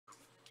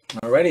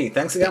Alrighty,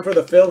 thanks again for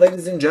the fill,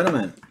 ladies and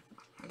gentlemen.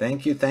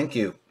 Thank you, thank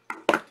you.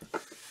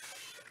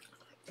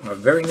 A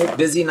very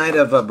busy night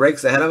of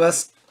breaks ahead of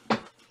us.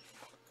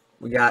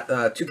 We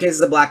got 2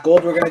 cases of black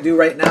gold we're going to do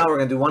right now. We're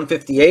going to do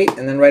 158,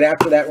 and then right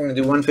after that, we're going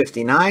to do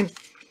 159.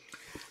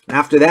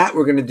 After that,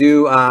 we're going to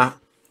do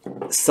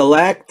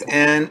Select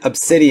and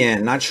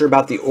Obsidian. Not sure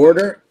about the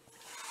order.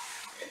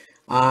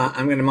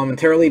 I'm going to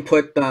momentarily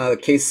put the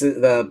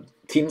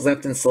teams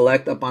left in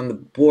Select up on the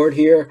board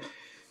here.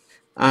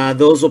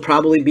 Those will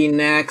probably be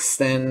next,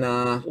 and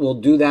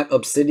we'll do that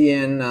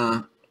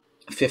Obsidian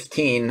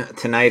 15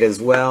 tonight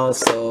as well.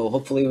 So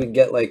hopefully we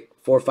get like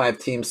 4 or 5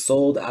 teams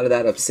sold out of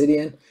that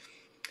Obsidian,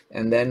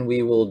 and then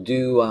we will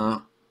do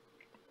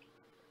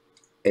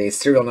a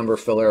serial number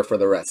filler for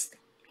the rest.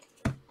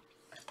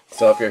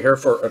 So if you're here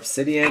for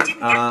Obsidian,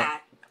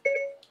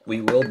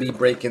 we will be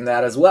breaking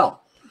that as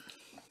well.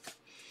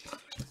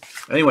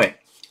 Anyway,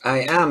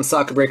 I am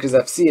Soccer Breakers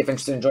FC. If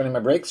interested in joining my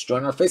breaks,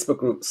 join our Facebook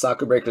group,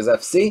 Soccer Breakers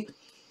FC.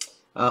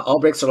 All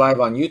breaks are live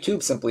on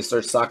YouTube. Simply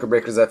search Soccer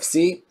Breakers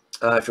FC.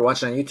 If you're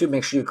watching on YouTube,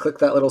 make sure you click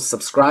that little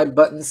subscribe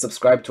button.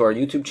 Subscribe to our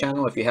YouTube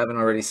channel if you haven't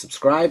already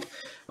subscribed.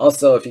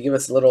 Also, if you give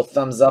us a little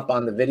thumbs up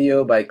on the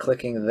video by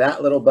clicking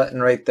that little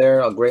button right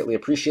there, I'll greatly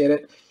appreciate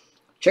it.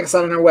 Check us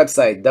out on our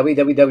website,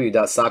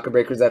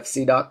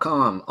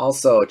 www.soccerbreakersfc.com.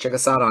 Also, check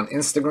us out on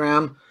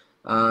Instagram,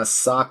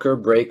 Soccer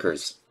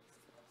Breakers.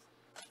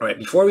 All right,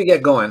 before we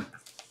get going,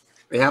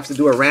 we have to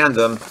do a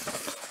random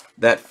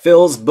that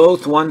fills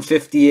both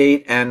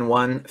 158 and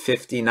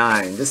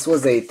 159. This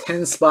was a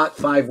 10-spot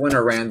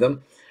 5-winner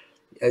random.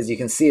 As you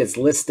can see, it's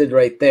listed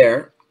right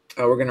there.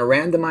 We're going to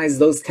randomize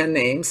those 10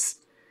 names,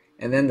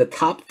 and then the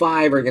top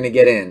 5 are going to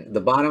get in.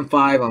 The bottom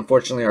 5,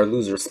 unfortunately, are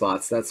loser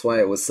spots. That's why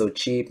it was so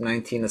cheap,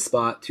 19 a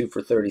spot, 2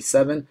 for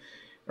 37.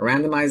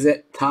 Randomize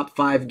it, top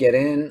 5 get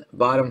in,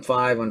 bottom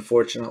 5,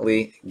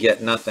 unfortunately,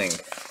 get nothing.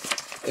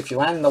 If you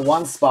land in the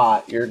 1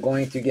 spot, you're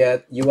going to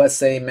get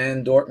USA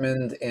Men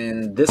Dortmund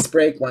in this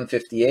break,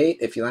 158.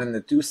 If you land in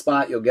the 2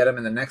 spot, you'll get them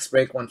in the next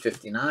break,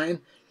 159. If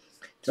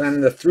you land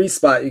in the 3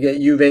 spot, you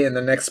get Juve in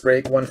the next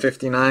break,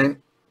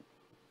 159.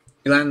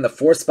 You land in the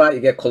 4 spot, you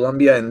get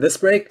Colombia in this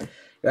break. You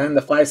land in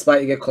the 5 spot,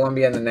 you get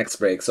Colombia in the next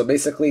break. So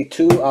basically,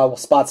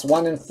 spots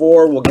 1 and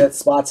 4 will get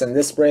spots in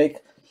this break.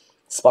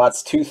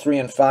 Spots 2, 3,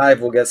 and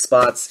 5 will get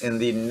spots in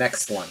the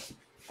next one.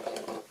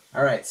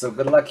 All right, so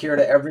good luck here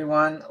to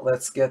everyone.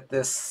 Let's get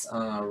this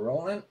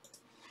rolling.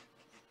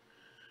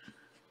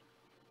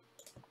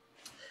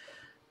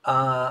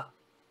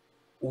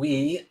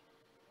 We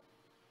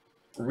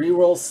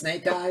re-roll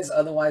Snake Eyes,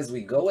 otherwise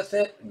we go with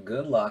it.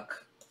 Good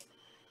luck.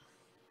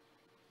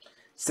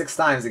 6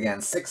 times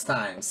again, 6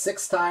 times.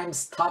 6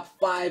 times, top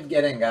 5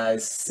 get in,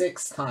 guys.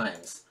 6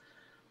 times.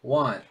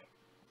 1,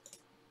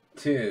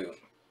 2,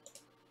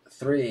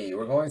 3.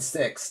 We're going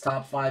 6.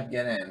 Top 5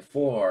 get in.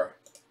 4,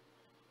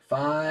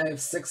 5,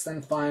 6th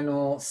and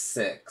final,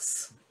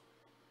 6.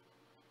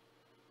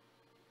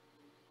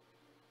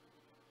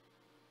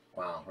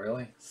 Wow,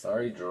 really?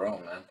 Sorry,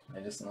 Jerome, man.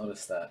 I just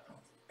noticed that.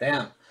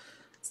 Damn.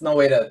 It's no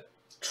way to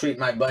treat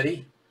my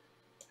buddy.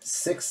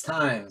 6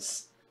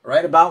 times.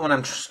 Right about when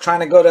I'm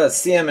trying to go to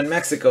see him in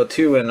Mexico,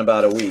 too, in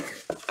about a week.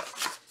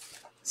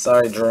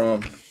 Sorry,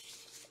 Jerome.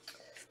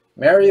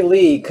 Mary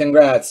Lee,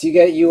 congrats. You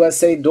get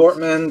USA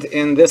Dortmund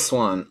in this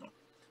one.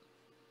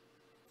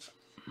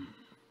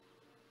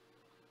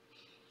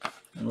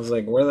 I was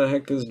like, where the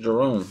heck is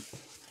Jerome?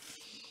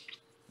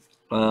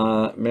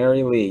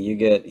 Mary Lee, you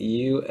get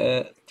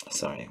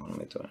sorry, what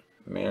am I doing?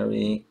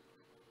 Mary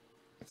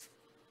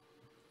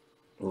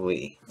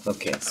Lee.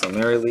 Okay, so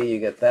Mary Lee, you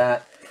get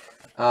that.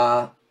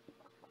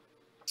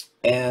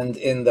 And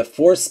in the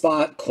 4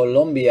 spot,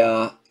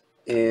 Colombia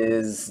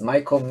is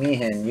Michael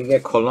Meehan. You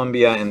get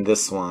Colombia in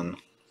this one.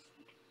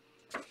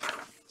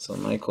 So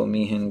Michael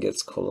Meehan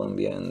gets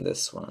Colombia in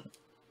this one.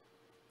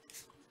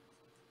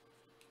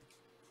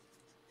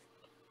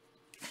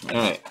 All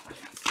right,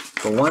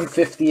 for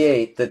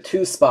 158, the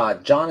 2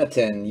 spot,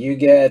 Jonathan, you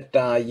get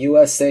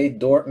USA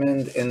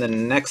Dortmund in the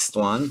next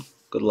one.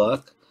 Good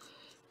luck.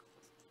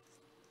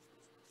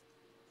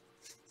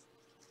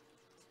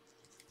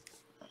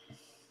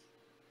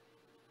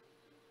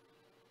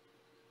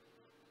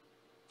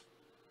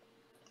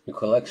 You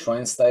collect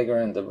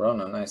Schweinsteiger and De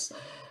Bruyne, nice.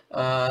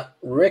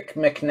 Rick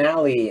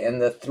McNally in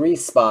the 3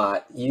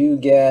 spot, you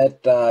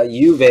get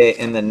Juve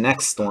in the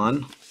next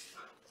one.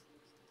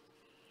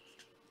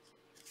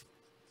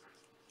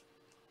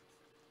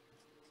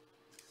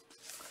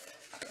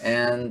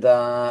 And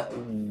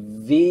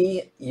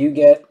V, you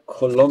get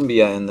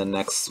Colombia in the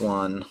next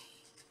one.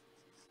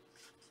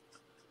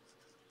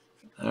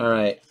 All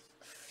right.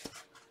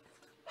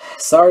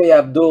 Sorry,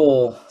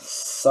 Abdul.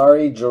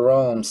 Sorry,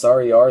 Jerome.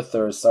 Sorry,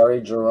 Arthur.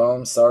 Sorry,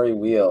 Jerome. Sorry,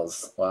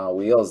 Wheels. Wow,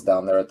 Wheels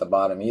down there at the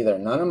bottom either.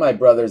 None of my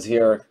brothers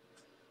here.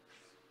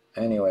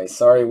 Anyway,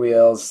 sorry,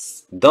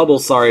 Wheels. Double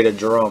sorry to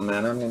Jerome,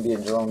 man. I'm going to be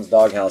in Jerome's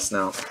doghouse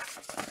now.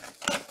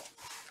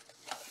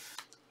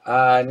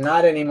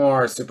 Not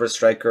anymore, Super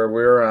Striker.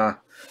 We're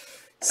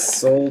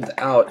sold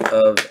out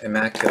of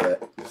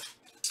Immaculate.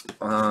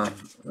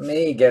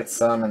 May get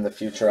some in the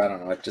future. I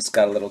don't know. It just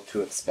got a little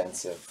too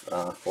expensive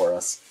for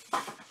us.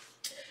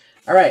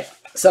 All right.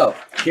 So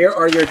here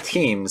are your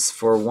teams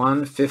for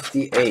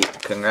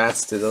 158.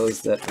 Congrats to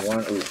those that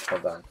won. Ooh,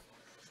 hold on.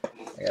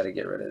 I got to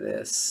get rid of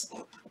this.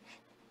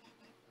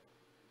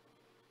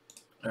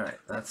 All right,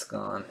 that's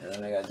gone. And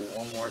then I got to do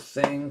one more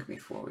thing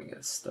before we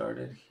get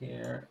started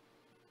here.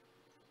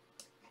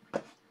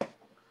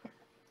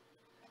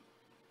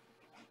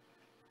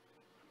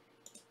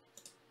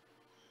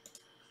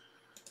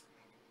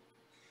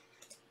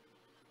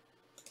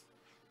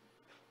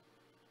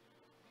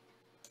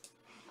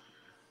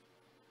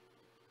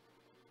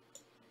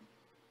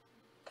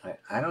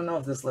 I don't know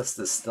if this list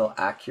is still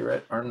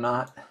accurate or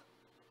not.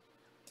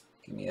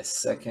 Give me a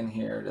second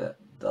here to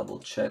double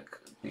check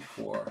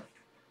before.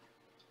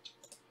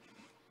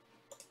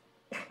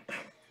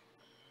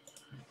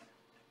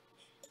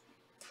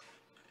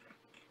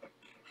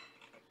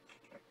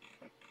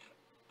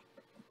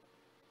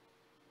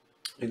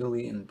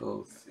 Italy in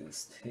both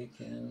is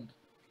taken.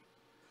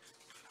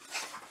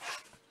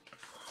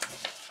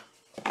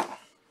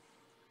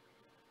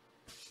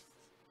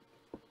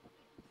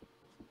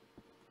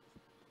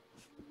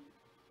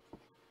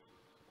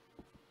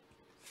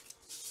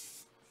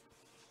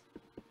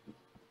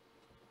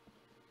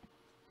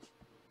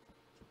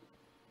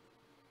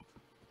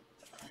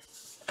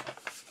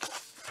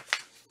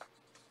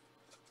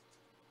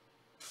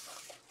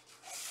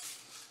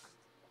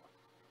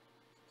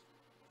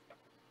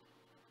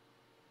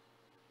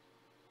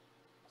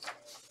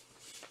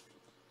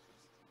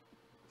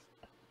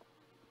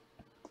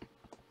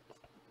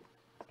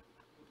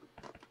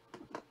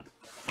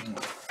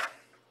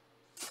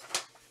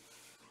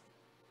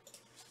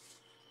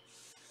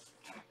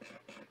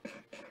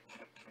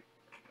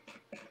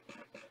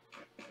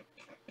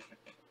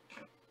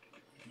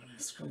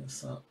 Screw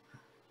this up.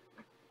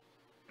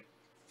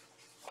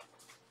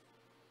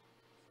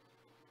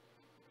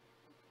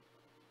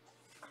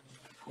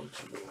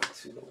 Portugal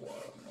to the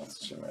wild. That's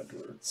Jim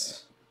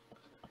Edwards.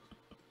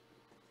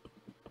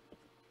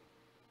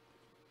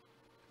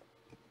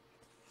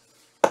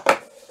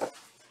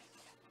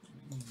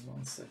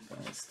 One second,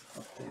 let's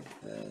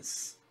update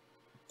this.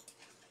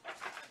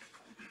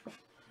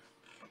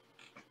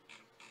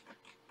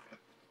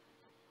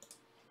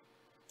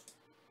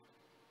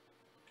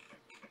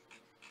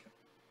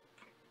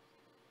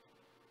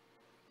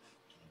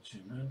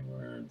 Jim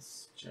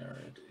Edwards,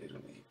 Jared,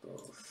 Italy,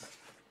 both.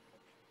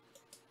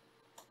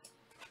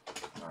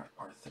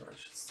 Arthur, I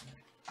should say.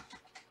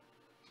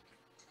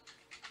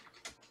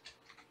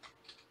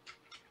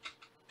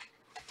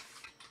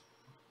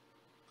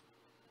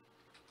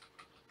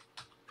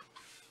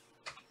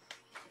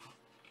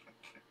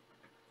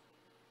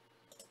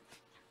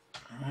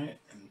 All right,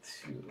 and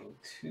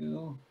 202.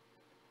 All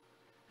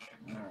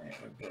right,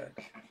 we're good.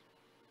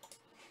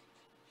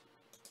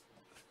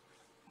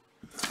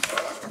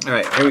 All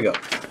right, here we go.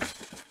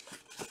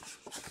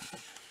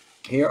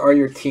 Here are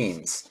your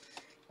teams.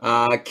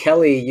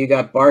 Kelly, you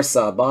got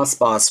Barca,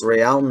 Boss,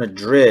 Real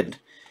Madrid.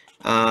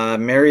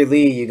 Mary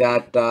Lee, you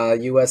got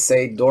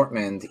USA,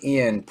 Dortmund.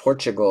 Ian,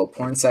 Portugal.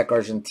 Pornsack,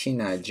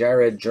 Argentina.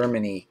 Jared,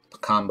 Germany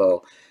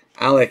combo.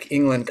 Alec,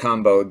 England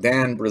combo.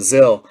 Dan,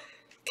 Brazil.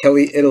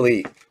 Kelly,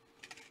 Italy.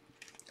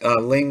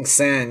 Ling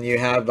San, you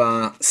have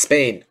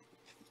Spain.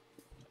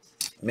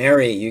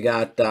 Mary, you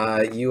got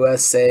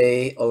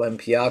USA,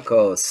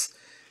 Olympiacos.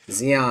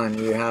 Zion,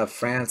 you have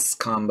France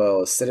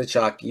combo.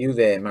 Sidichak,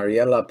 Juve.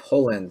 Mariella,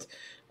 Poland.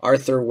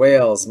 Arthur,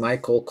 Wales.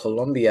 Michael,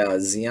 Colombia.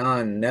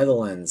 Zion,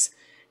 Netherlands.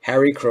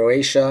 Harry,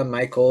 Croatia.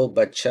 Michael,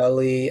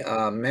 Bacelli,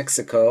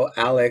 Mexico.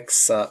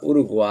 Alex,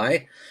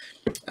 Uruguay.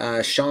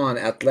 Sean,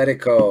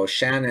 Atletico.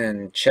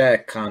 Shannon,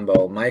 Czech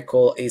combo.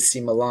 Michael,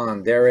 AC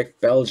Milan. Derek,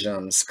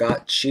 Belgium.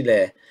 Scott,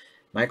 Chile.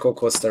 Michael,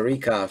 Costa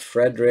Rica.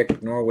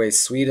 Frederick, Norway,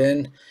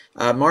 Sweden.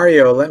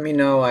 Mario, let me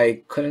know.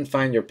 I couldn't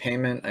find your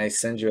payment. I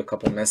send you a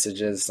couple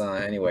messages.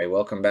 Anyway,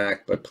 welcome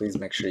back, but please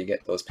make sure you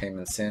get those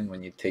payments in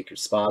when you take your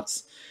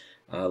spots.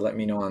 Let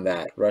me know on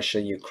that.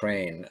 Russia,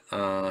 Ukraine.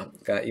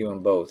 Got you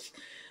on both.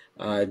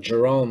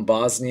 Jerome,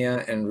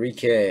 Bosnia.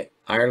 Enrique,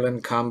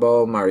 Ireland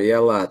combo.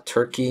 Mariella,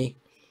 Turkey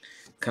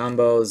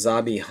combo.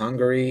 Zabi,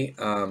 Hungary.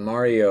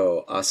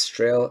 Mario,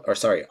 Austria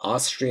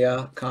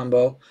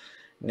combo.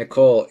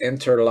 Nicole,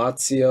 Inter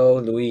Lazio.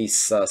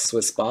 Luis,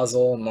 Swiss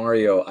Basel.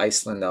 Mario,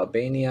 Iceland,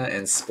 Albania.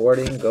 And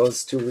Sporting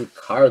goes to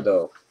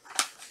Ricardo.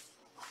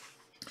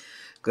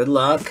 Good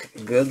luck,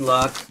 good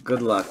luck,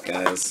 good luck,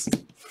 guys.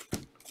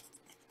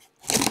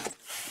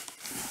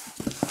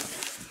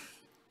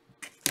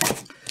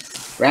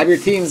 Grab your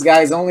teams,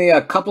 guys. Only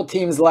a couple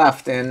teams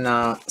left in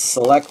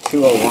Select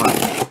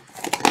 201.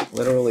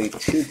 Literally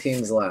 2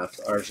 teams left.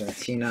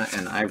 Argentina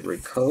and Ivory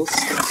Coast.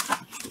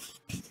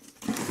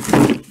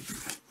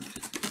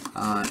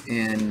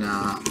 In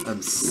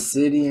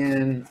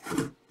Obsidian,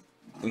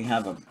 we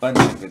have a bunch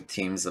of good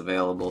teams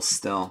available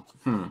still.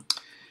 Trying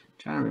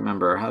to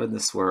remember, how did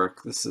this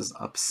work? This is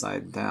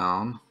upside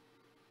down.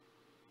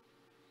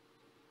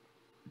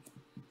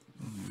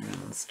 Yeah,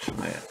 let's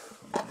try it.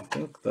 I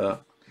think the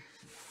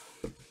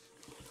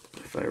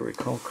If I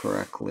recall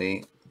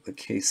correctly, the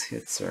case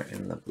hits are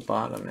in the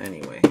bottom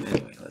anyway.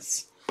 Anyway,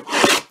 let's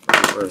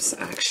reverse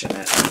action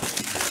it.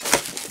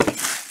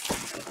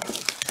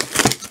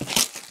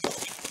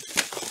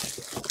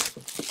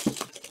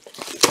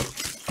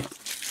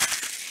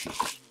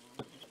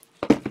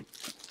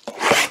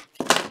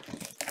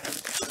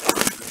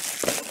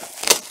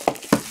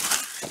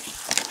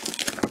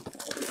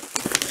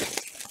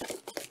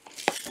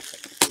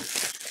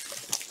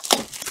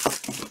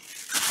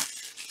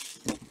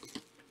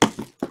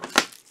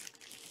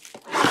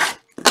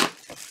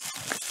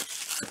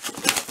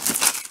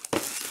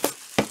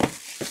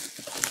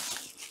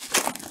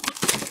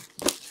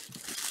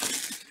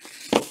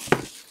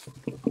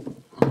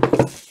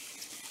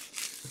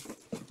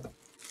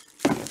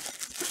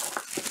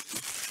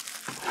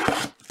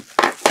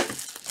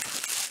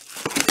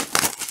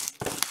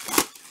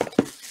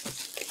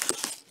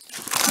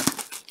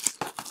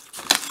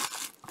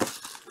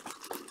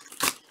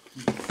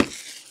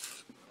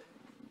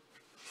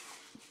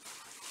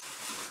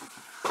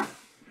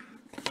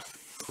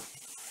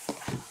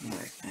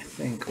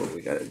 I think what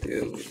we got to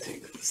do, we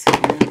take this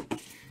here.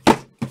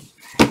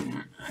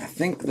 I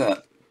think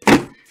the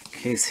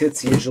case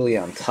hit's usually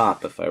on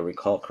top, if I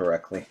recall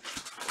correctly.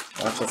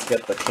 Let's just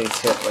get the case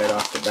hit right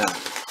off the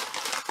bat.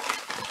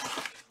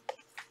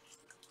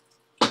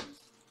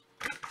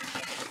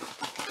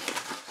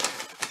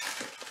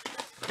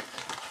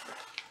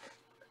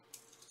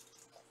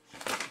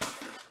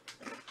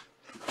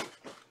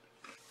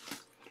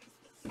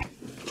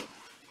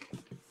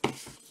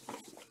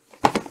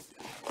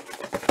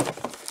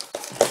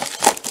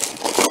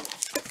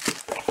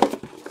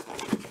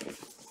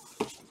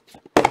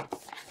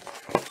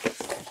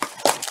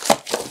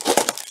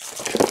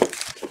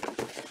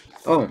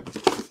 Oh,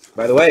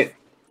 by the way,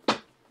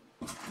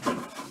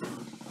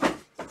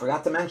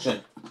 forgot to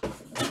mention,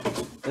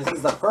 this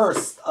is the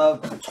first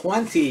of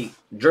 20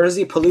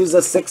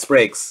 Jerseypalooza 6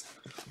 breaks.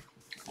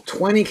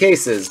 20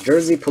 cases,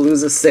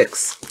 Jerseypalooza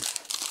 6.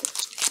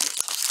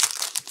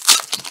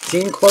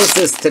 Team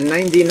closest to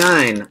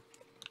 99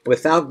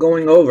 without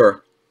going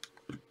over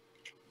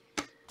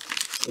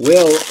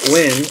will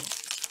win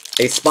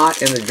a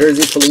spot in the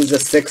Jerseypalooza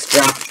 6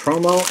 draft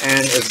promo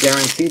and is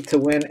guaranteed to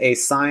win a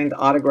signed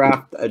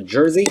autographed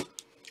jersey.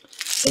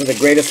 Some of the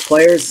greatest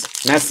players: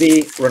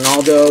 Messi,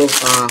 Ronaldo,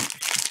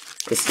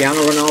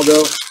 Cristiano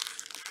Ronaldo.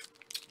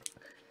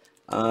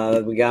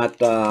 We got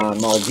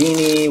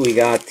Maldini, we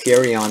got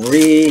Thierry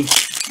Henry,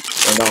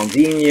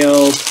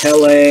 Ronaldinho,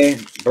 Pele,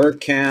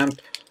 Bergkamp,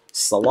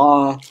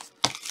 Salah.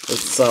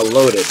 It's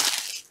loaded.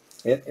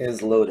 It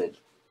is loaded.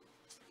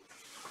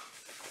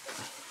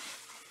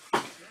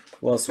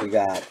 Who else we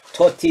got?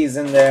 Totti's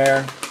in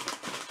there.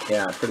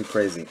 Yeah, pretty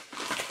crazy.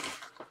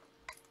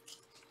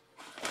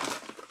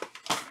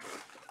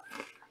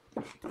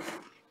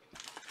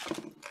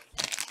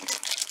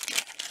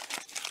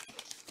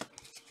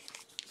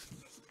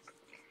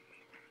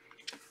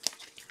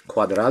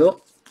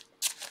 Cuadrado.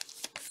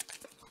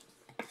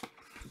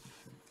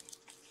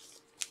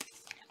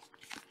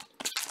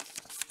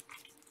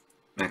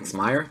 Max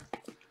Meyer.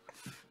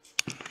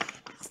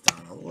 It's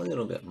down a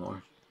little bit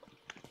more.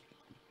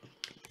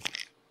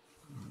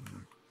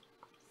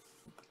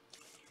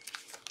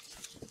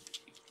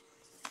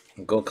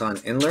 Gökhan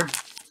Inler.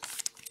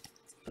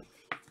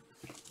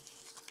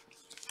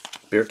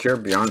 Birkir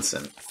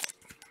Bjornsson.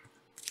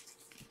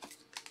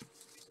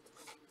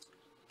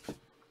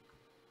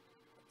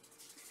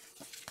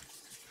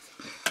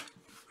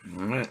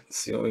 Alright, let's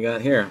see what we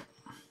got here.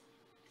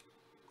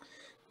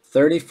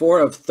 34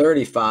 of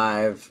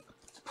 35,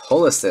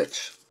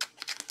 Pulisic.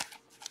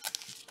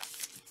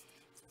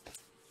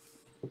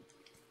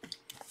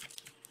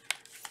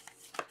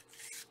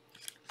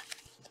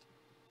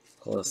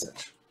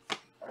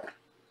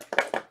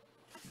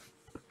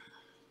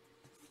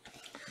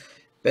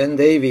 Ben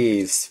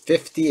Davies,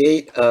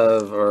 58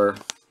 of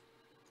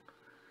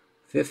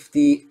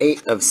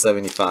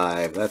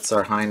 75. That's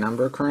our high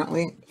number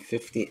currently.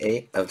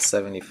 58 of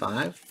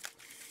 75.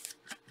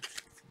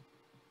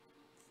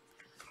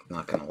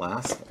 Not gonna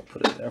last. I'll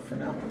put it there for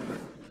now.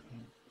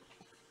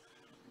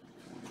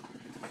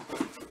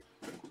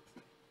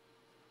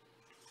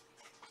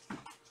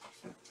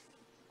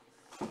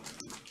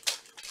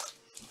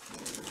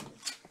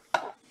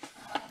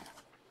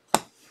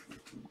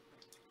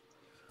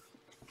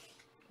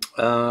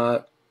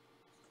 Uh,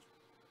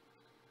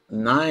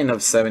 9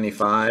 of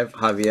 75,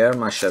 Javier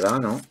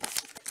Mascherano.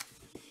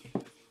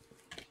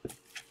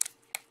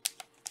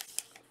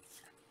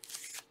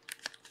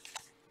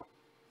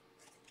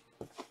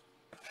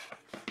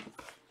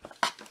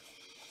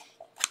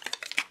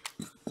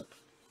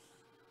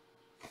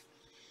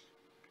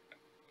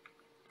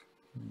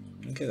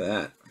 Look at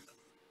that.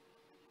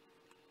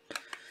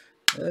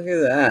 Look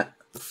at that.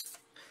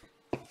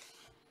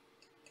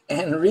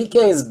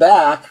 Enrique's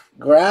back,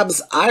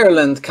 grabs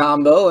Ireland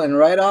combo, and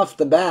right off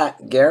the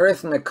bat,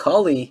 Gareth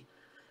McCauley,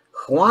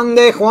 Juan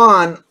de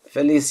Juan.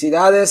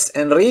 Felicidades,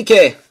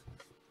 Enrique.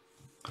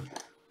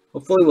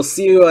 Hopefully we'll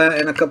see you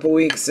in a couple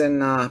weeks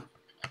in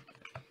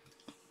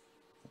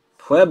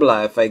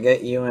Puebla if I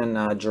get you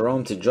and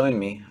Jerome to join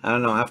me. I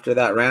don't know, after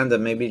that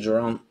random, maybe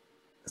Jerome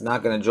is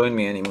not going to join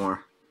me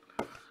anymore.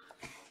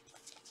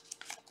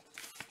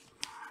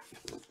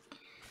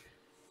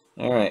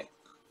 All right.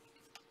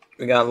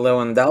 We got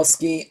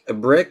Lewandowski, a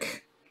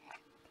brick,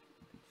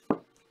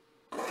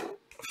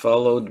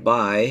 followed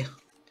by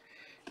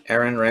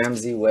Aaron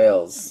Ramsey,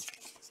 Wales.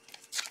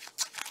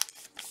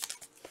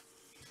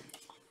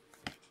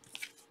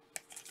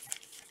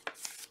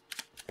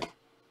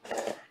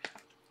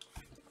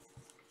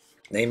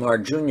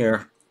 Neymar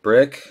Jr.,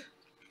 brick.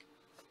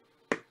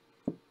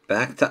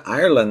 Back to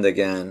Ireland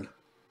again.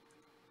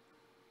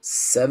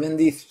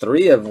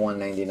 73 of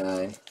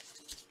 199.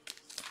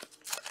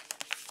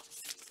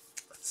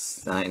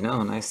 I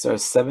know, nice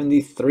start.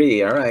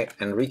 73. All right,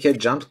 Enrique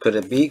jumped. Could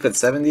it be? Could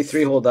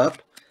 73 hold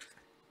up?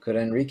 Could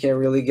Enrique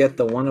really get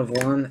the 1 of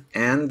 1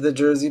 and the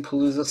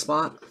Jerseypalooza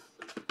spot?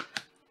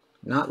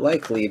 Not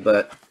likely,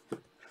 but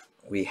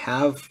we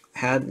have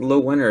had low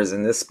winners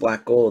in this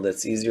black gold.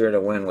 It's easier to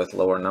win with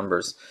lower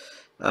numbers.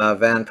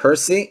 Van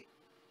Persie.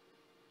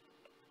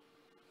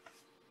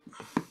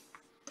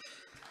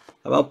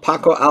 How about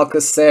Paco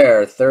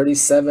Alcacer,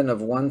 37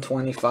 of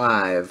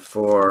 125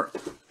 for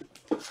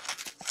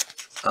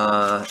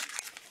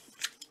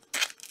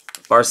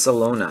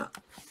Barcelona.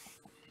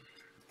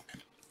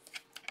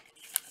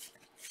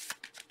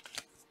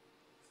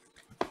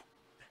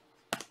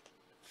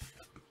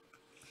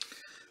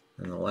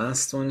 And the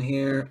last one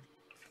here,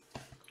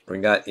 we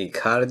got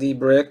Icardi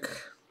brick.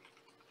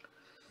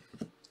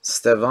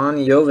 Stevan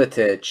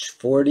Jovetic,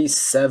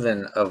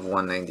 47 of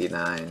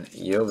 199.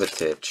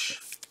 Jovetic.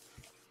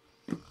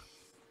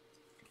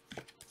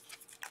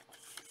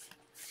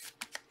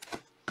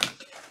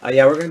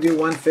 Yeah, we're going to do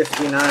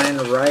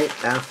 159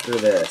 right after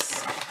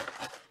this.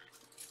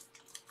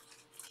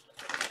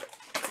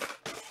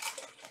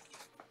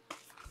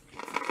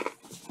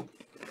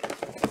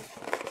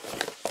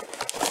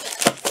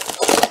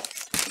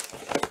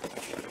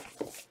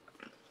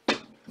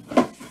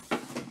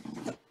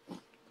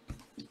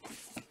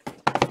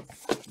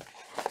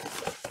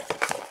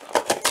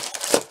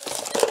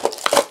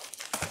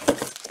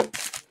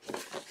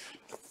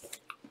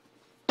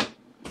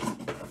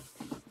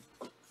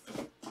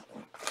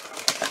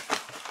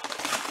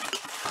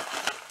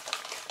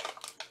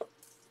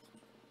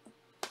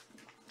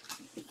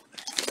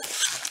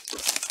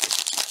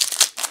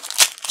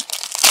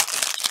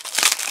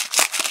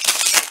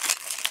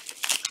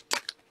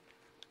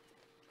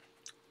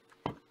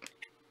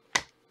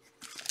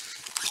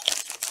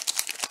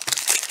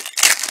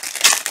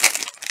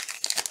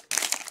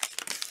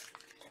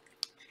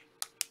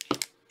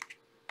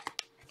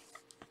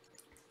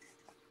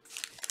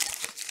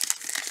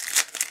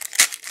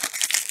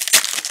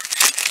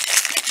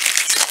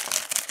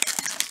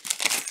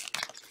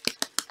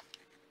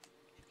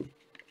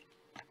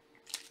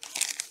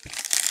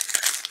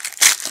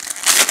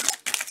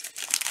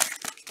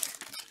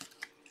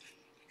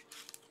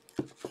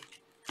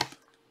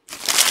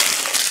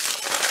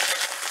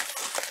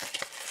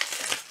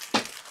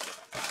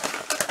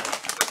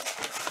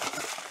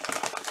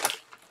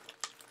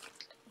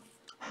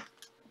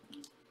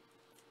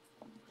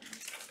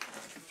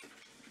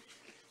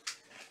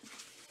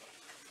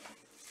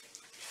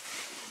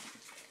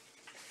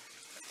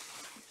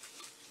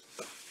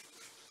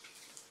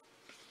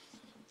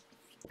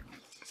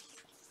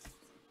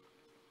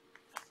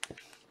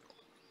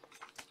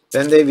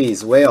 Ben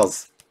Davies,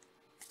 Wales.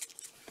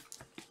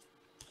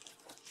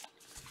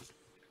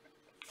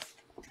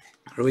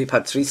 Rui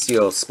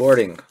Patricio,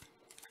 Sporting.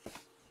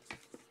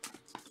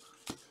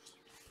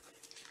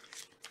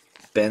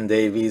 Ben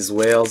Davies,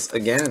 Wales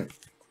again.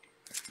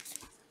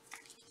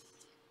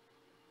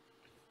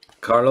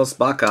 Carlos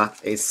Bacca,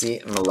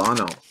 AC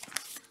Milano.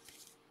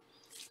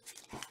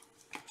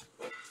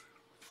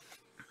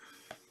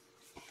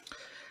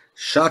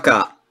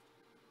 Shaka,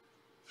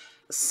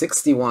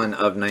 61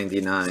 of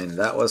 99.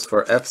 That was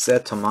for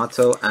FC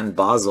Tomato and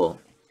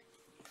Basel.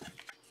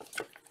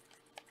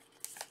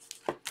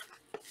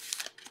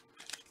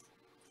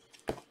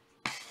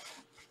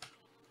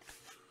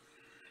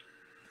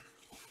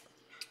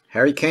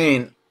 Harry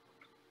Kane,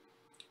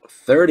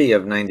 30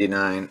 of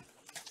 99.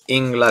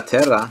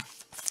 Inglaterra.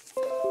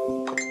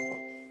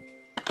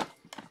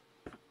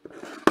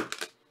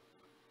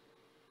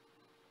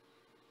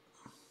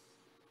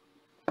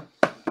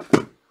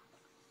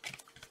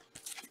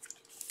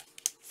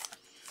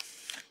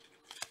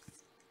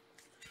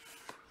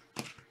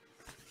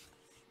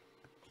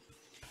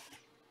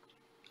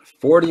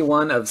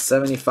 .41 of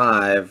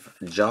 75,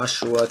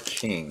 Joshua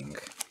King.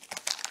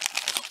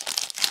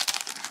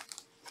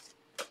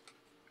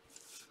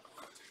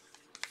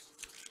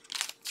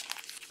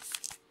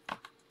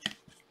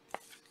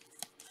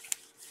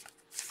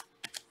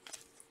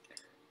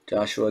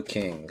 Joshua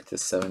King to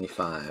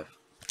 75.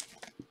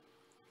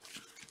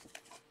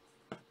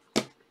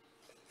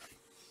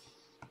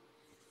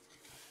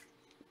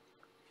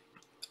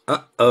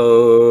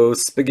 Uh-oh,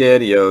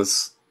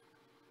 SpaghettiOs.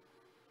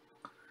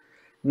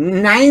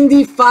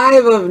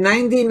 95 of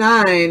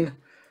 99,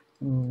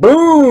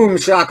 Boom,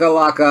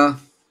 shakalaka.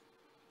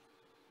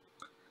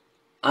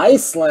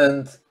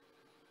 Iceland.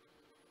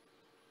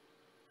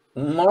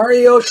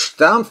 Mario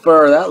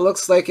Stamper. That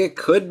looks like it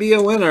could be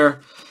a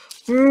winner.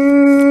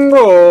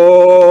 Oh.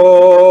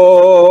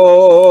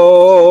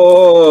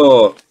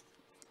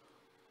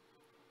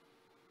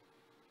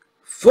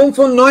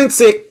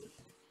 95.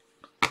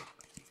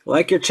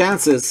 Like your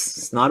chances.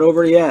 It's not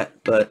over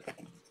yet, but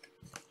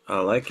I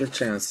like your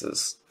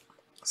chances.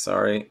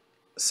 Sorry,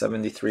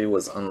 73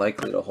 was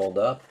unlikely to hold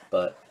up,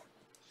 but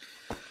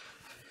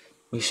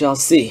we shall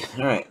see.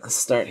 All right, let's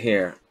start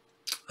here.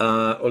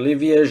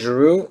 Olivier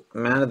Giroud,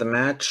 man of the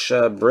match,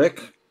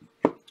 brick,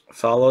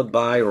 followed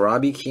by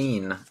Robbie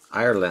Keane,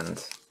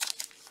 Ireland.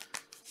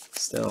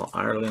 Still,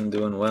 Ireland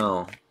doing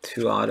well.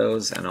 2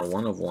 autos and a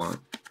 1 of 1.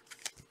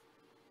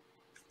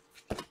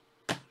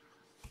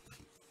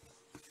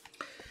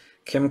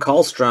 Kim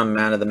Kallstrom,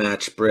 man of the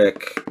match,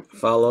 brick,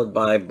 followed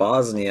by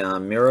Bosnia,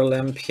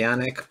 Miralem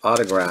Pjanic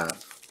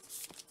autograph.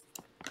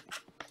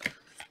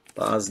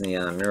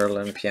 Bosnia,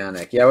 Miralem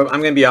Pjanic. Yeah,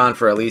 I'm going to be on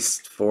for at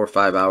least 4 or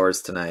 5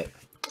 hours tonight.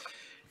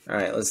 All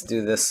right, let's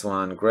do this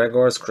one.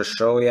 Gregors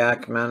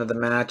Krychowiak, man of the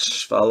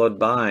match, followed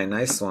by,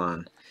 nice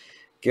one,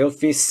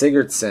 Gylfi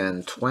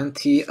Sigurdsson,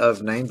 20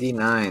 of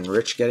 99.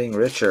 Rich getting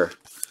richer.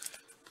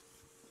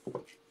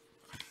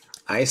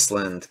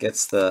 Iceland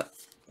gets the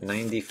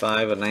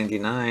 95 of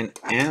 99,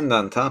 and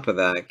on top of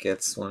that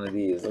gets one of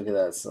these. Look at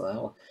that.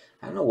 So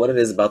I don't know what it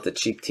is about the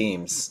cheap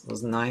teams.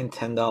 Those $9,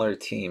 $10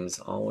 teams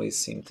always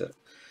seem to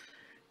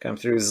come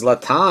through.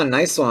 Zlatan,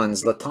 nice one.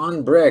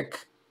 Zlatan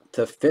brick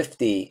to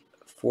 50.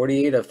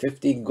 48 of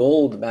 50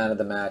 gold, man of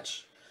the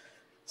match.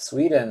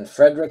 Sweden,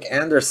 Fredrik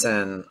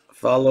Andersson,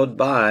 followed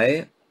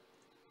by,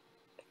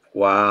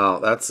 wow,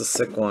 that's a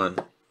sick one.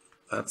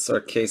 That's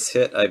our case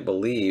hit, I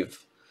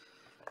believe.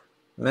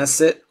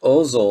 Mesut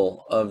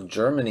Ozil of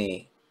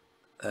Germany.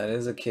 That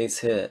is a case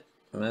hit.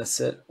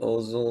 Mesut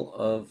Ozil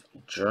of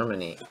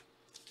Germany.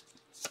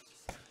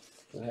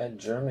 Who had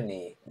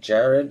Germany?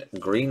 Jared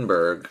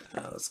Greenberg.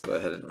 Let's go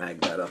ahead and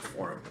mag that up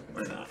for him.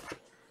 Why not?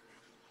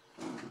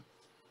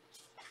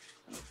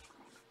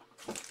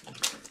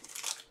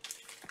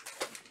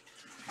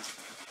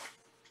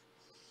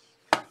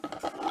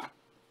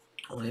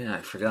 Oh yeah,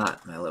 I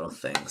forgot my little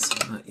things.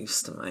 I'm not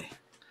used to my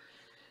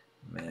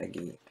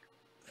Maggie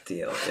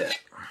deal yet.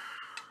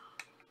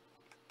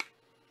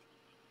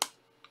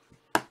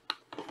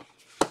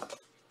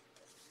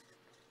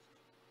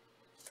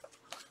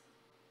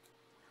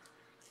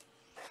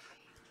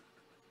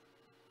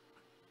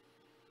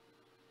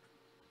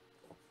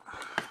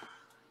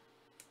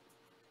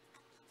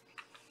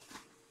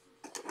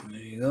 There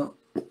you go.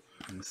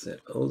 That's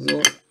it.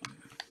 Ozil.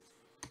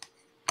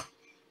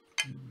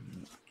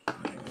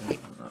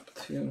 Up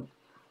to.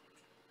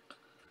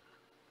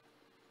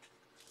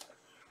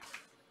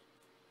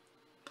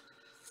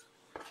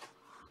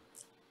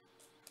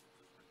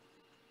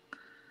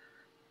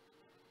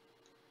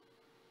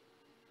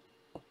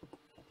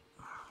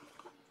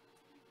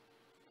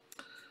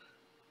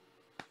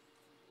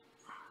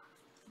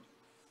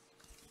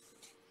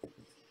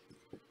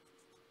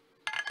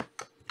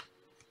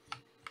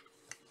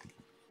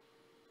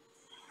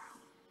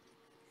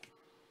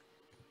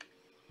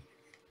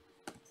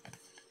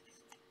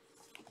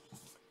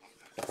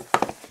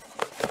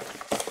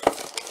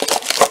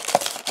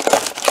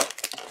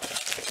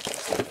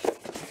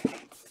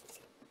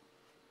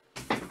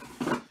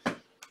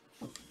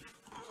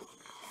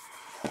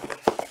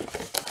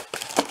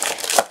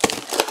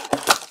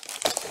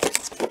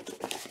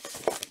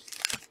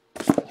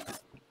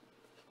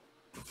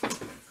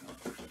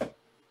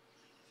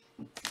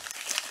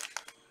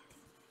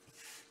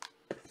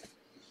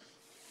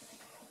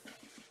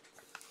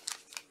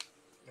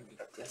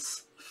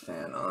 This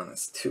fan on.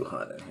 It's too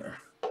hot in here.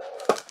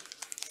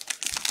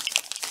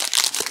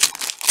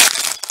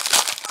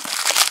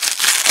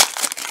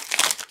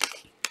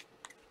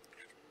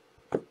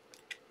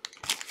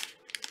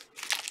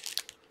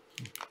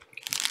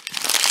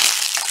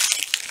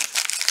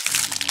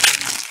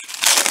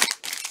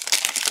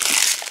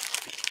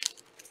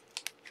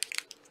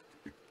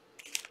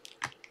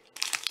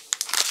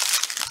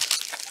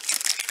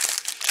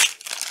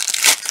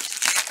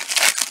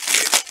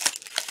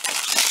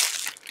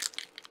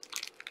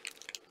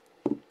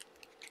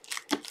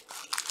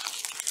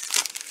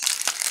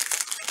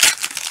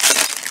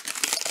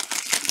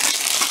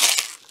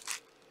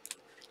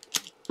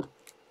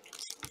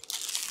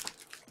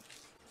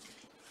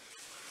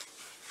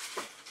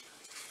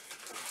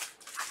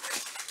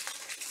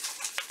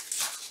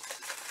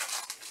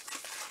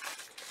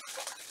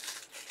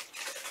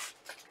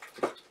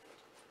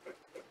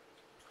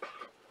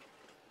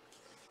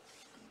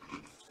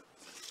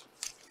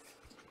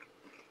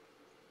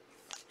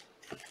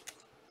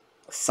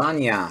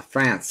 Sanya,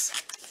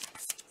 France.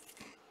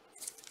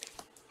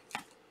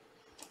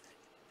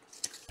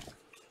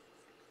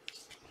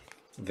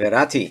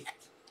 Verratti.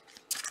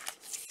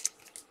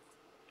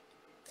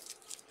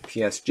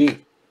 PSG.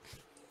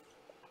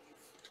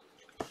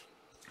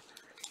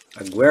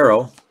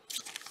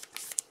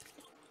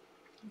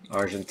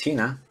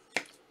 Argentina.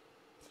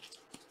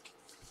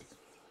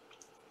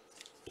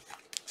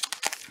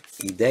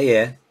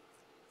 Ideye,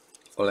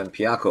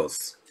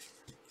 Olympiacos.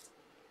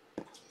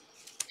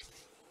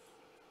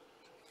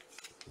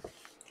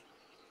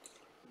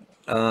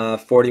 Uh,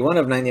 41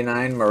 of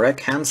 99, Marek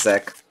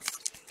Hamsik.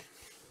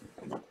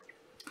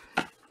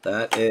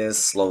 That is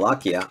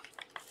Slovakia.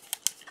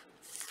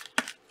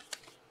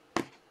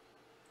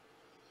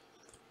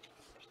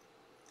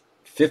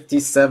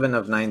 $57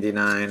 of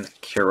 99,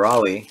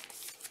 Kirali.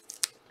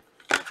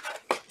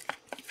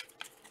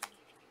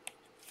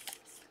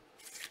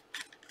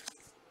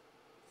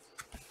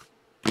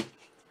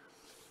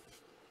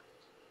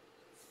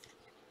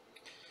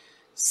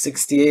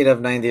 $68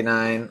 of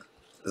 99,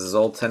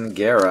 Zoltan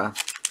Gera.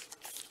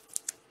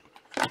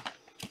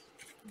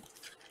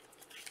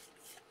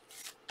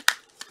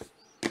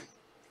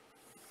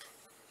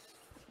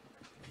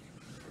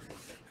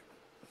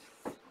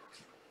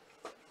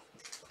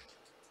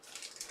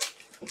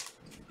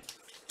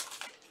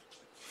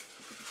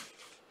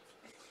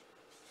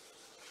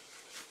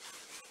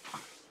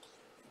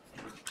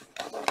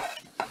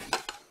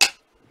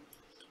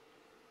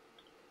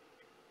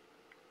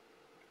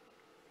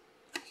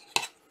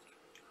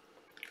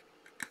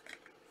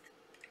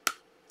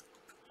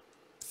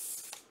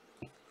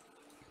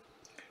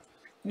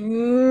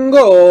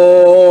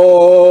 Goal!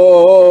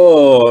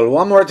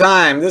 One more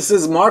time. This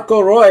is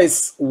Marco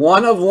Reus,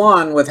 1 of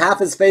 1 with half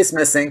his face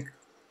missing.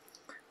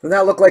 Doesn't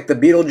that look like the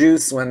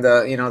Beetlejuice when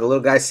the the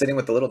little guy's sitting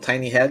with the little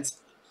tiny heads?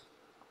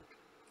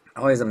 It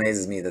always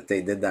amazes me that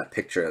they did that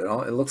picture.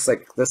 It looks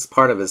like this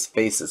part of his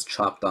face is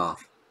chopped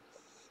off.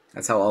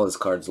 That's how all his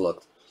cards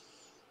looked.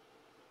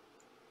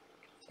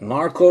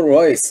 Marco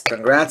Reus.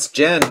 Congrats,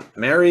 Jen.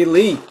 Mary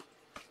Lee.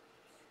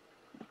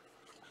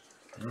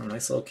 Oh,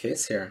 nice little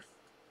case here.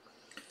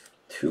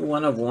 2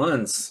 1 of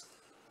 1s.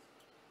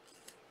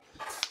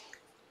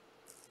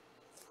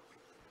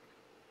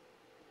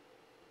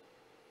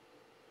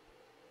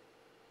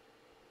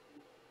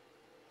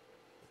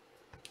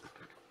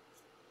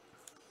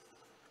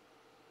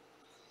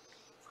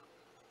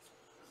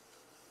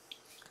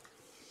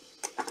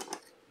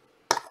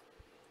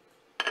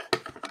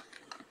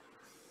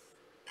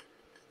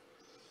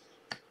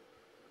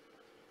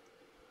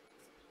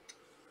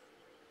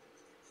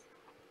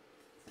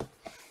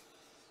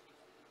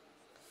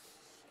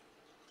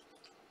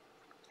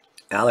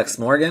 Alex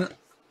Morgan,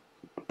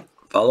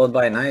 followed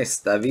by nice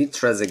David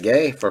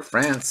Trezeguet for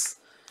France.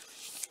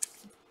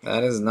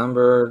 That is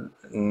number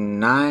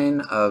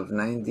 9 of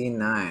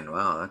 99.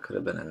 Wow, that could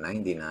have been a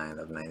 99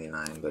 of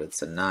 99, but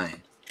it's a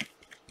 9.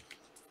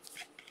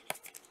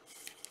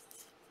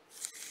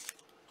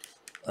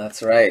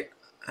 That's right.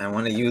 I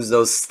want to use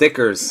those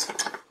stickers.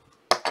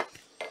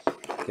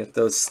 Get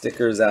those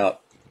stickers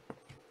out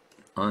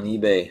on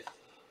eBay.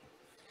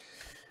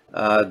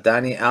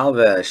 Dani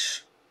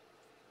Alves.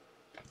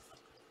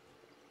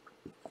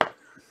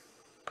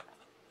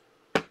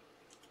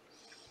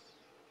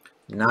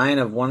 Nine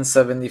of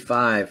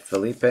 175,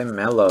 Felipe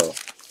Melo.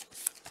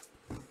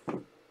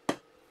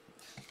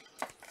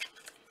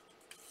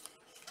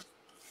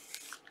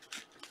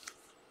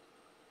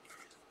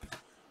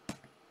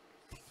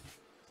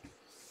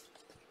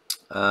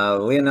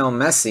 Lionel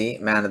Messi,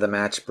 man of the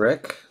match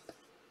brick.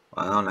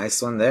 Wow,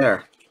 nice one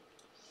there.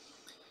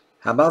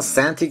 How about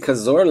Santi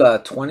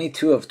Cazorla,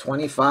 22 of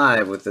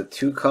 25 with the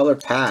 2-color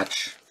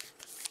patch.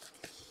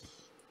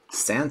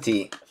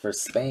 Santi for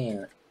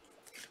Spain.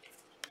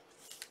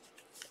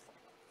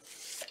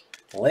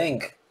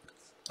 Link.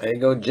 There you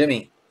go,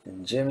 Jimmy.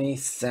 Jimmy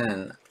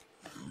Sen.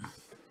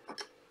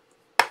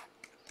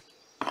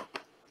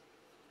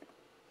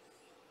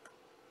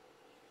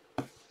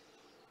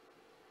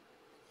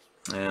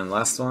 And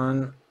last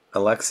one,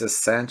 Alexis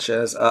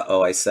Sanchez.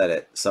 Uh-oh, I said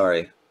it.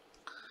 Sorry.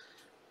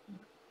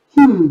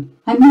 I'm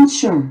not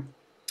sure.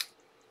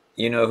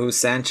 You know who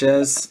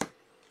Sanchez?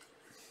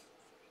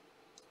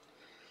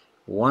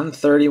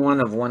 131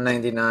 of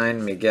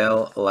 199,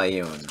 Miguel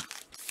Layun.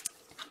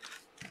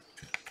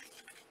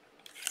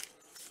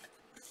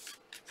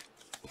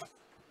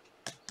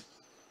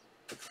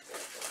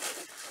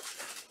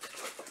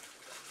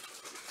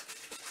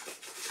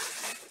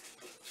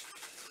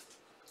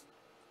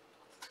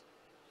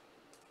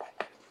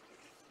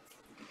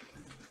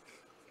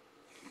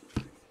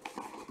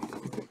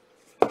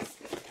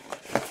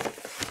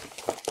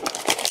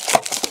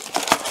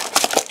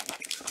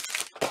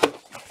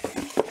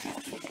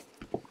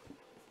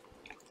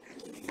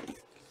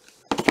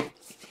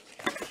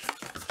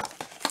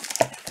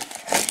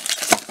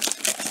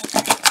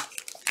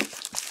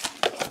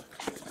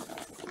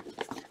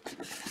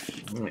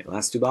 All right,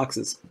 last 2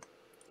 boxes.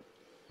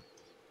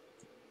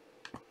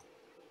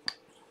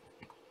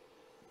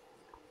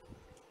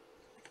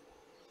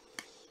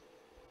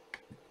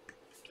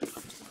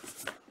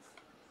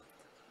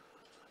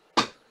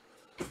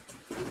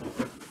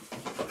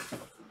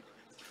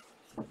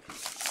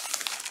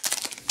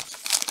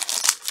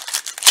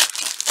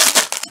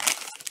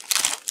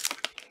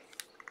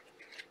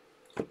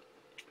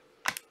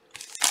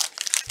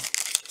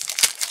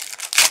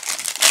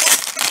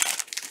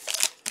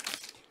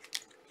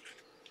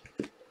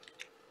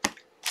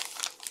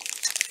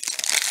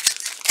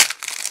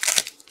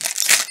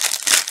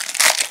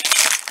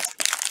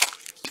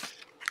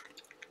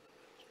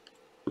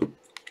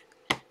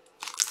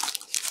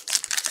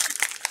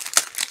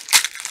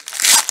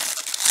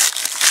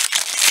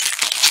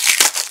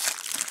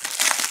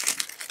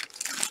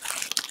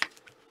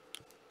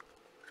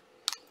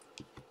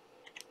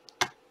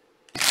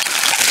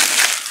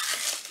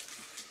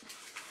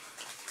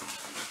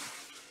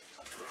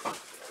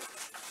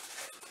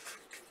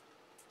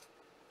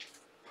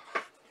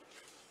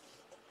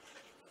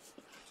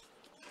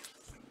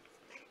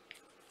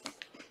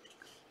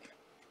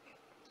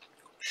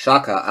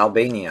 Shaka,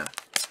 Albania.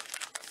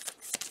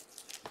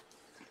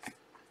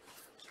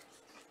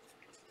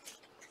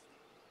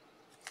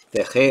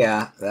 De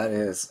Gea, that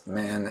is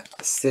Man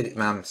City.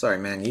 I'm sorry,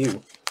 Man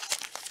U.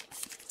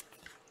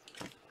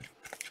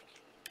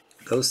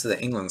 Goes to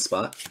the England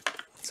spot.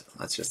 So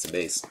that's just a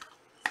base.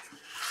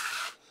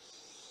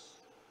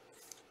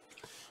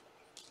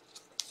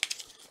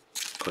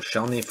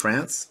 Koscielny,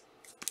 France.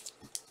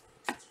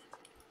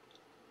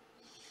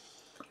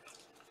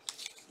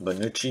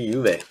 Bonucci,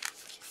 Juve.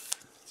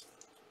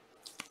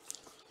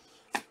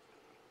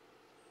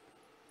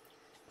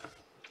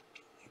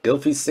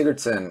 Gylfi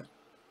Sigurdsson,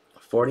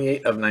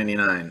 48 of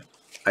 99.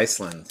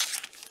 Iceland.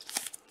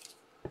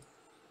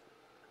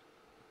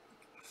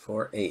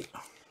 4-8.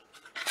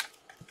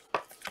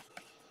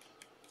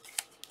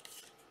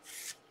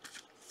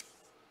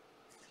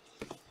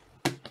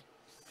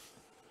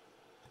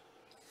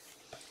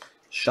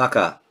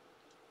 Shaka,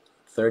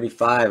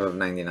 35 of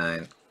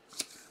 99.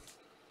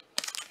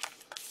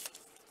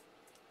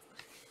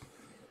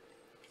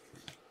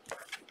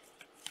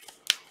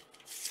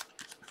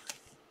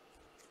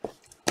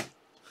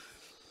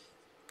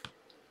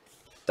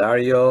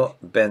 Dario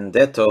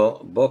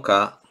Benedetto,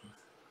 Boca,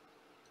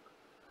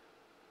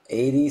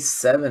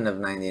 87 of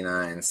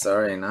 99.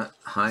 Sorry, not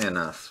high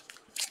enough.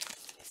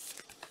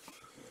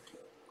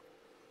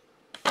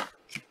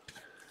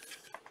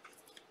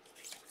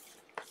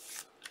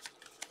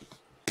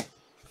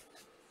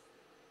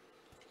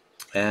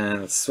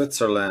 And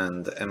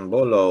Switzerland,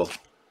 Embolo,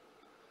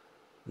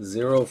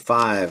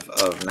 05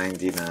 of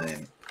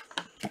 99.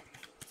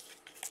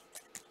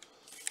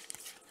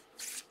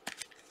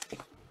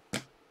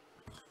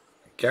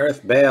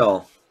 Gareth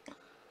Bale.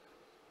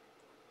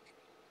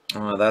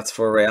 Oh, that's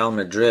for Real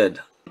Madrid.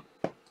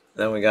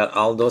 Then we got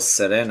Aldo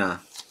Serena,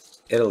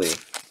 Italy.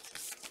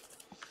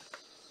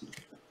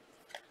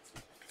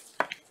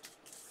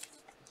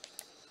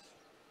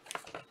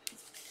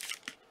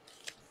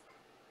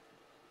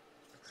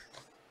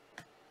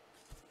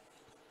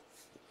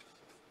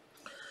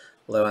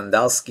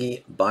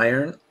 Lewandowski,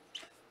 Bayern.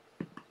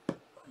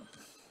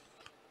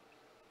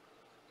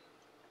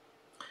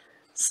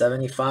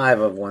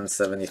 '75 of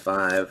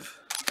 175.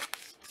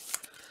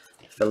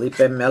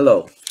 Felipe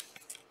Melo.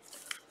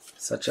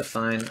 Such a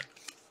fine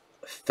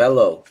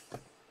fellow.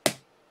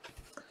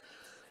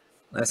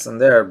 Nice one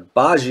there.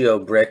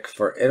 Baggio brick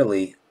for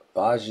Italy.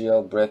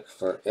 Baggio brick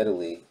for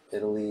Italy.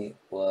 Italy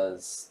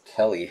was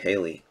Kelly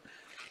Haley.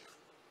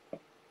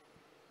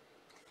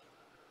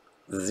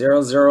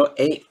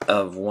 008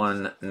 of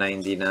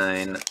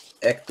 199.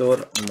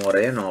 Hector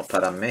Moreno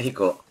para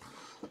Mexico.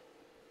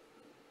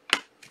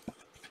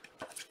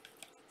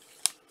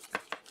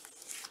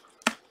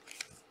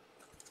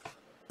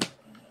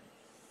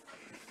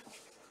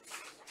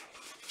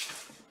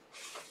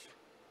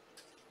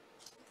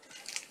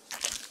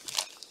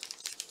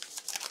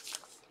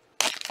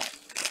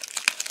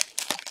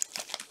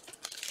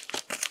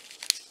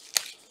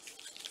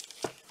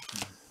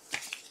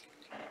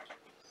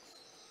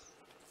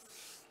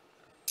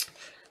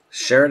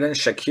 Sheridan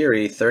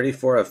Shaqiri,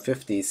 34 of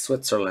 50,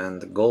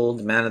 Switzerland,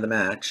 gold man of the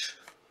match.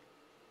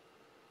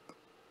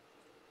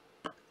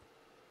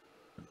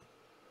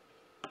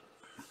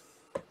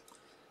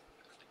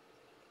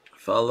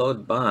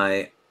 Followed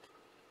by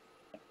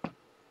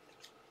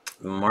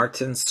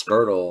Martin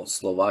Skirtle,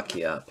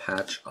 Slovakia,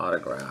 patch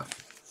autograph.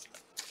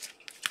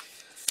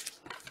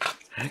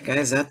 Alright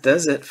guys, that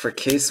does it for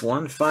case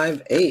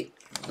 158.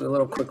 Do a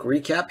little quick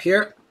recap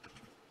here.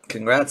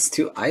 Congrats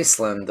to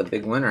Iceland, the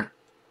big winner.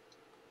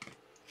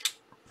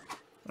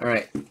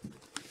 Alright,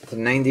 to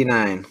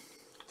 99.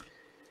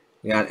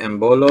 We got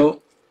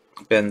Embolo,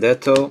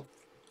 Benedetto,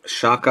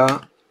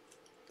 Shaka,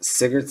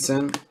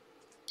 Sigurdsson,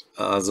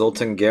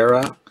 Zoltan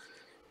Gera,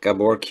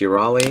 Gabor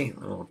Kirali,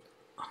 oh,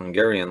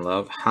 Hungarian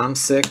love,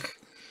 Hamsik,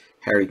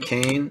 Harry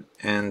Kane,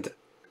 and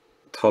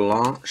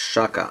Tolan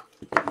Shaka.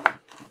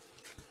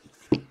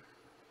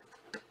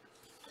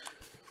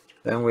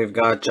 Then we've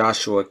got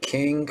Joshua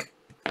King,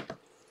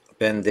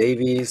 Ben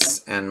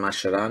Davies, and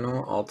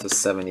Mascherano, all to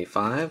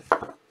 75.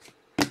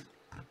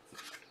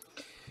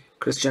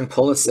 Christian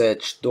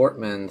Pulisic,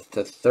 Dortmund,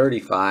 to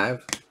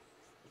 35.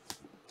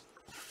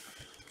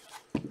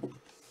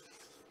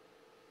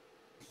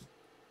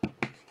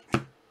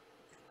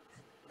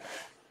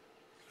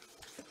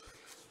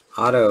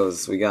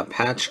 Autos, we got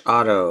Patch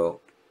Auto,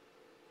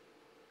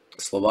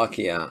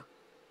 Slovakia,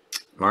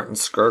 Martin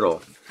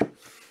Skirtle,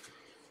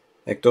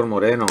 Hector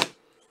Moreno,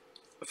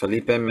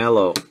 Felipe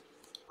Melo,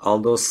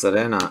 Aldo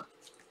Serena,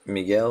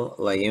 Miguel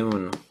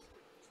Layun,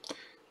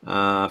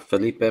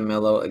 Felipe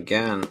Melo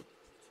again,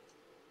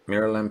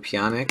 Miralem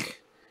Pjanic,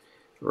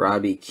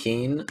 Robbie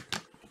Keane,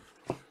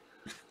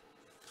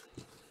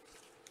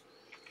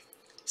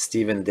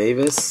 Steven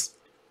Davis,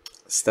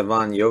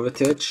 Stevan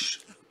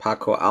Jovetic,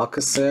 Paco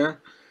Alcacer,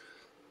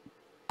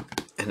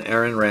 and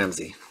Aaron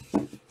Ramsey.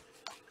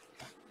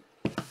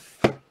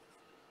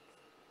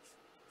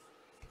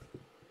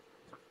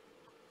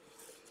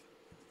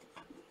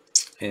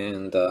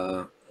 And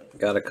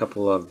got a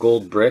couple of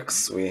gold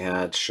bricks. We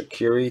had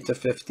Shaqiri to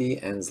 50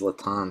 and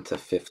Zlatan to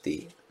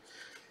 50.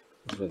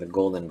 Those were the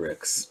golden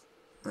bricks.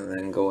 And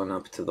then going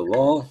up to the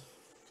wall,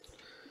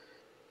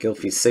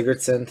 Gylfi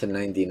Sigurdsson to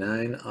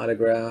 99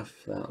 autograph.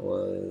 That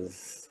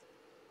was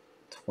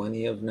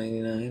 20 of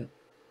 99.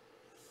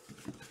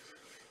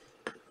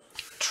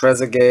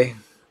 Trezeguet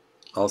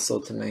also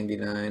to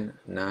 99,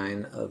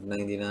 9 of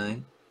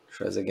 99.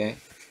 Trezeguet.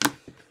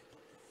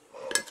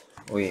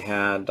 We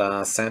had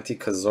Santi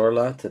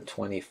Cazorla to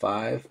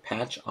 25,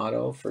 patch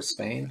auto for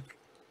Spain.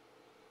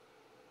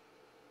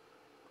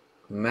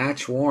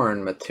 Match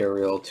worn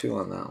material too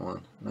on that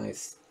one.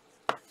 Nice.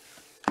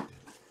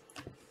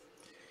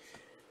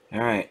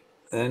 All right,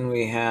 then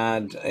we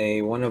had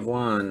a 1 of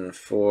 1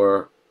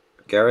 for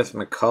Gareth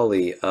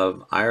McCauley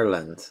of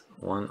Ireland,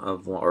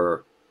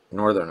 or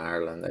Northern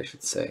Ireland, I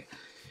should say.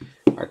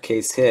 Our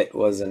case hit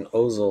was an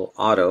Ozil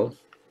auto.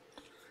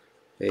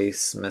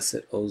 Base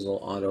Mesut Ozil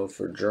auto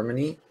for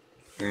Germany.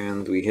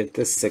 And we hit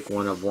this sick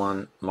 1 of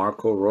 1,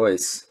 Marco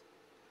Reus.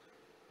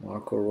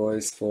 Marco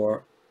Reus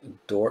for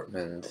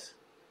Dortmund.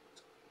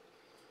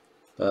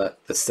 But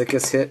the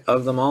sickest hit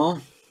of them all,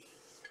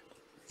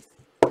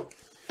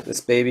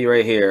 this baby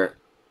right here,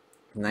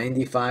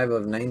 95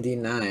 of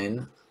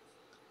 99,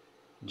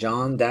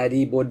 John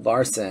Daddy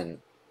Bodvarsson.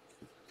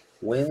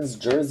 Wins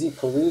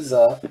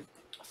Jerseypalooza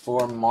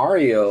for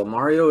Mario.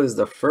 Mario is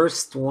the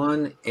first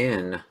one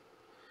in.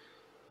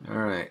 All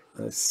right,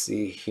 let's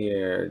see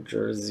here.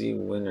 Jersey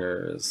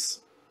winners.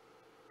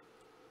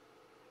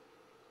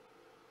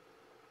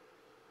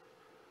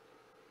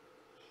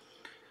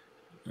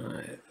 All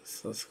right,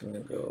 so it's going to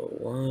go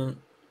 1.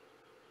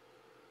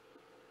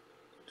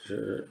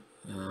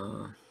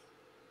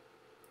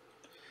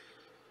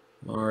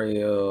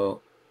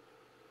 Mario.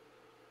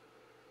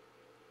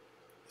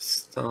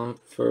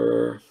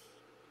 Stomper.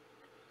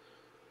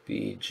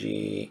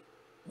 BG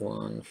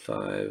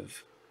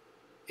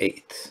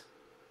 158.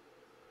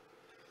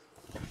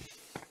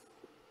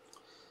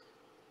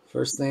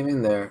 First name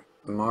in there,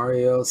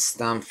 Mario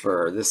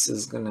Stamfer. This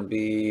is going to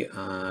be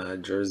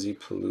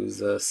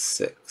Jerseypalooza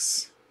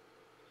 6.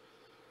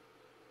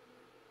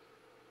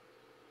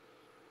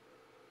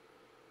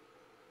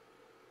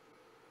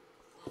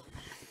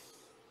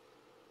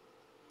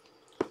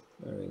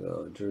 There we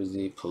go,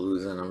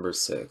 Jerseypalooza number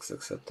 6,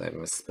 except I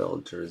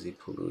misspelled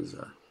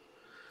Jerseypalooza.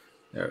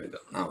 There we go,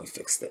 now we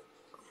fixed it.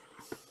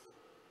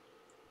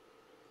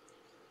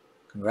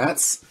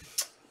 Congrats.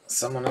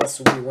 Someone else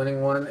will be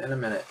winning one in a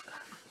minute.